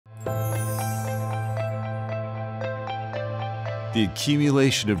The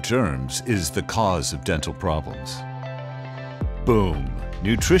accumulation of germs is the cause of dental problems. BOOM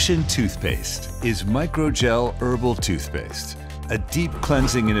Nutrition Toothpaste is microgel herbal toothpaste, a deep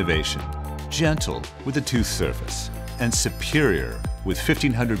cleansing innovation, gentle with a tooth surface, and superior with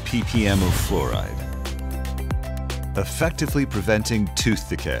 1500 ppm of fluoride. Effectively preventing tooth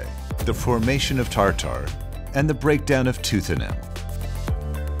decay, the formation of tartar, and the breakdown of tooth enamel.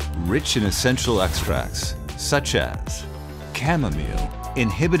 Rich in essential extracts such as chamomile,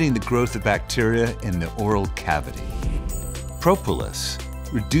 inhibiting the growth of bacteria in the oral cavity. Propolis,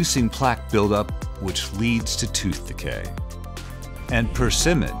 reducing plaque buildup, which leads to tooth decay. And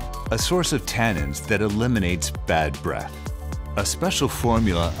persimmon, a source of tannins that eliminates bad breath. A special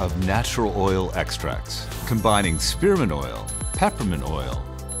formula of natural oil extracts, combining spearmint oil, peppermint oil,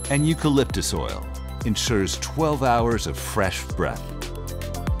 and eucalyptus oil, ensures 12 hours of fresh breath.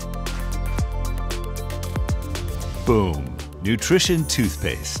 BOOM Nutrition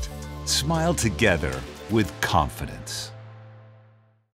Toothpaste. Smile together with confidence.